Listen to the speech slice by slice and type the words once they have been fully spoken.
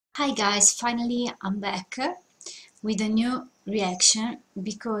Hi guys, finally I'm back with a new reaction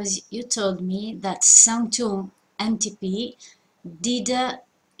because you told me that Sơn Tùng MTP did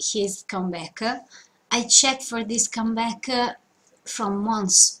his comeback. I checked for this comeback from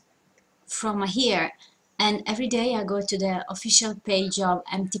months, from a year, and every day I go to the official page of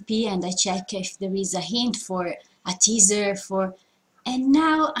MTP and I check if there is a hint for a teaser and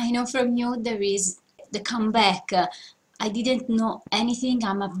now I know from you there is the comeback. I didn't know anything.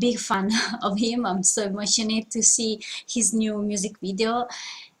 I'm a big fan of him. I'm so emotional to see his new music video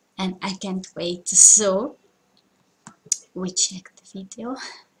and I can't wait. So we check the video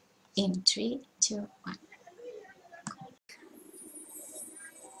in 3, 2, 1.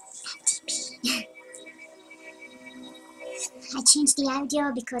 I changed the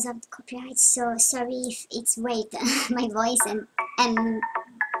audio because of the copyright, so sorry if it's weird. My voice and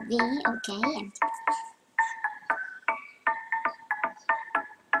MV, okay.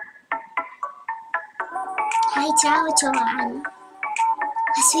 Hãy Trao Cho Anh.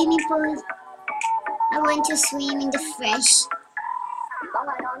 A swimming pool. I want to swim in the fresh.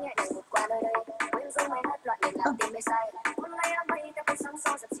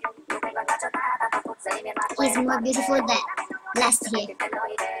 He's more beautiful than last year.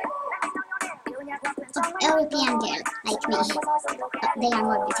 European girls like me, they are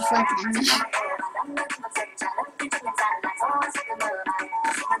more beautiful than me.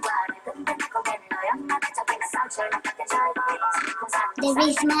 The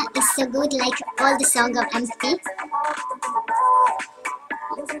rhythm is so good, like all the songs of MTP.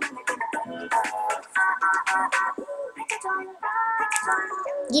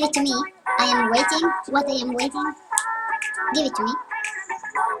 Give it to me. I am waiting. What I am waiting? Give it to me.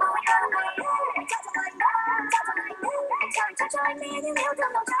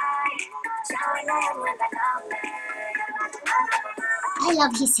 I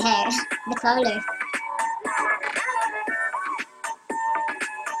love his hair, the color.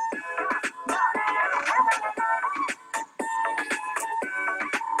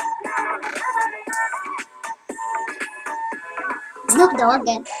 Snoop Dogg.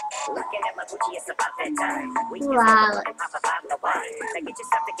 Wow.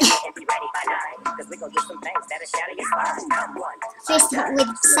 First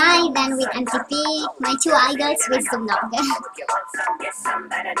with Psy, then with MTP, my two idols with Snoop Dogg.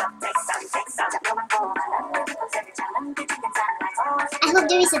 I hope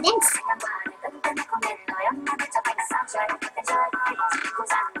there is a dance.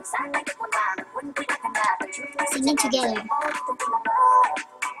 Singing together.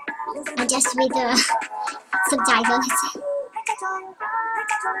 I just read the subtitles.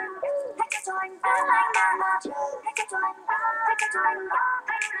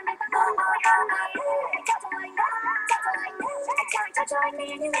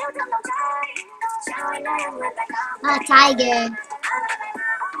 Ah, tiger.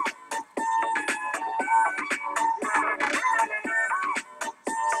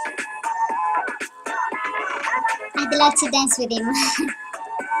 I'd love to dance with him.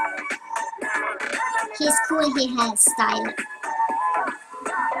 He's cool, he has style.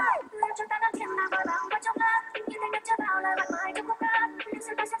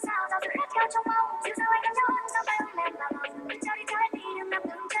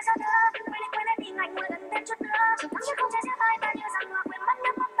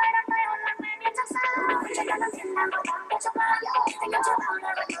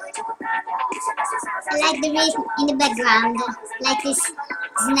 I like the rhythm in the background, like this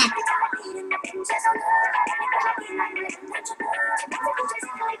snap.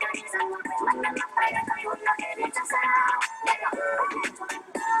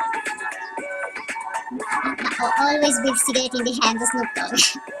 Always with cigarette in the hand, the Snoop Dogg.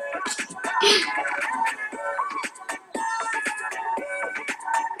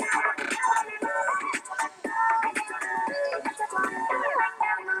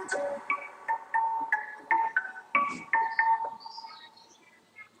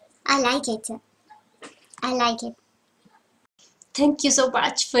 I like it. I like it. Thank you so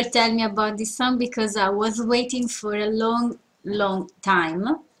much for telling me about this song because I was waiting for a long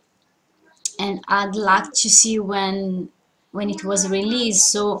time and I'd like to see when it was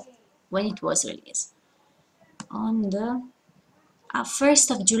released. So when it was released on the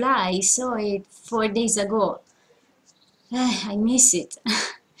 1st of July, I saw it 4 days ago. I miss it.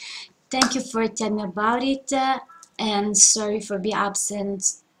 Thank you for telling me about it and sorry for being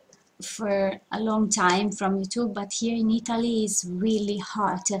absent for a long time from YouTube, but here in Italy it's really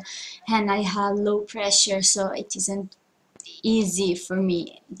hot and I have low pressure, so it isn't easy for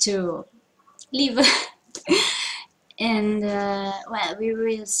me to live And well, we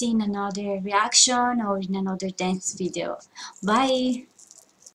will see in another reaction or in another dance video. Bye!